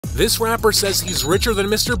This rapper says he's richer than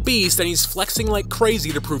Mr. Beast and he's flexing like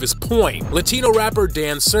crazy to prove his point. Latino rapper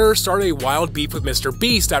Dan Sur started a wild beef with Mr.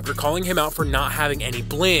 Beast after calling him out for not having any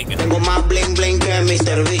bling. But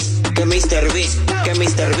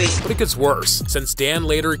it gets worse, since Dan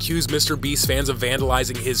later accused Mr. Beast fans of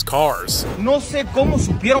vandalizing his cars. No sé cómo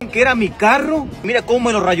supieron que era mi carro. Mira cómo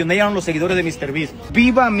me lo rayonearon los seguidores de Mr. Beast.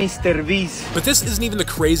 Viva Mr. Beast. But this isn't even the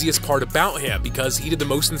craziest part about him, because he did the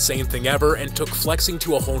most insane thing ever and took flexing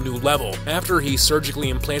to a whole new level after he surgically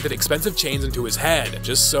implanted expensive chains into his head,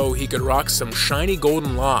 just so he could rock some shiny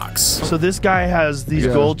golden locks. So this guy has these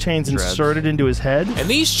gold chains inserted into his head? And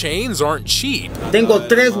these chains aren't cheap. Tengo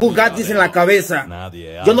 3 Bugattis en la cabeza.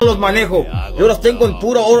 Yo no los manejo. Yo los tengo en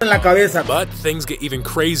puro oro en la cabeza. But things get even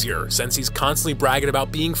crazier, since he's constantly bragging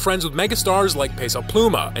about being friends with megastars like Peso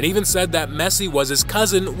Pluma, and even said that Messi was his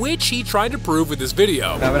cousin, which he tried to prove with this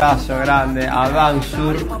video. Un abrazo grande a Ban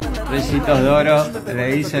Sur, Recitos de Oro,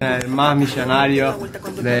 le dicen el más millonario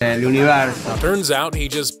del universo. Turns out he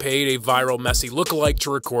just paid a viral Messi lookalike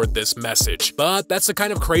to record this message. But that's the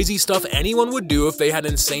kind of crazy stuff anyone would do if they had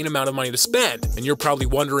an insane amount of money to spend. And you're probably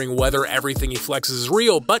wondering whether everything he flexes is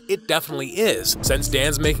real, but it definitely is, since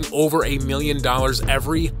Dan's making over $1 million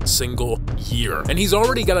every single year. And he's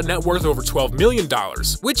already got a net worth over $12 million,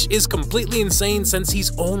 which is completely insane since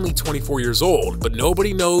he's only 24 years old. But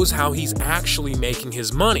nobody knows how he's actually making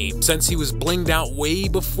his money, since he was blinged out way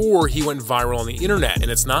before he went viral on the internet, and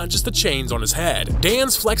it's not just the chains on his head.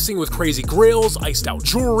 Dan's flexing with crazy grills, iced out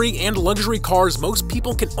jewelry, and luxury cars most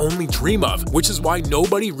people can only dream of, which is why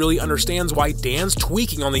nobody really understands why Dan's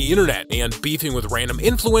tweaking on the internet and beefing with random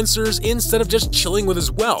influencers instead of just chilling with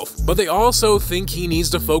his wealth. But they also think he needs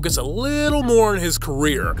to focus a little more on his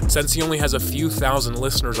career, since he only has a few thousand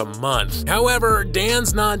listeners a month. However,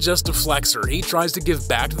 Dan's not just a flexer, he tries to give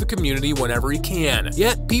back to the community whenever he can.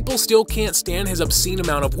 Yet, people still can't stand his obscene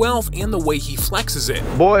amount of wealth and the way he flexes it.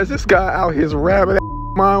 Boy, is this guy out his rabbit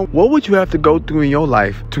mind? What would you have to go through in your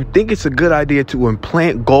life to think it's a good idea to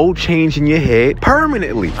implant gold chains in your head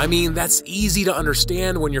permanently? I mean, that's easy to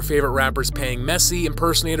understand when your favorite rapper's paying Messi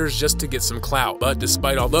impersonators just to get some clout. But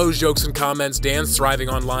despite all those jokes and comments, Dan's thriving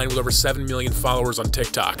online with over 7 million followers on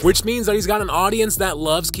TikTok, which means that he's got an audience that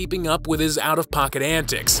loves keeping up with his out-of-pocket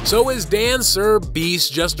antics. So is Dan Sur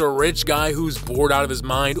Beast just a rich guy who's bored out of his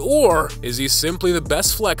mind, or is he simply the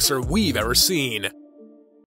best flexer we've ever seen?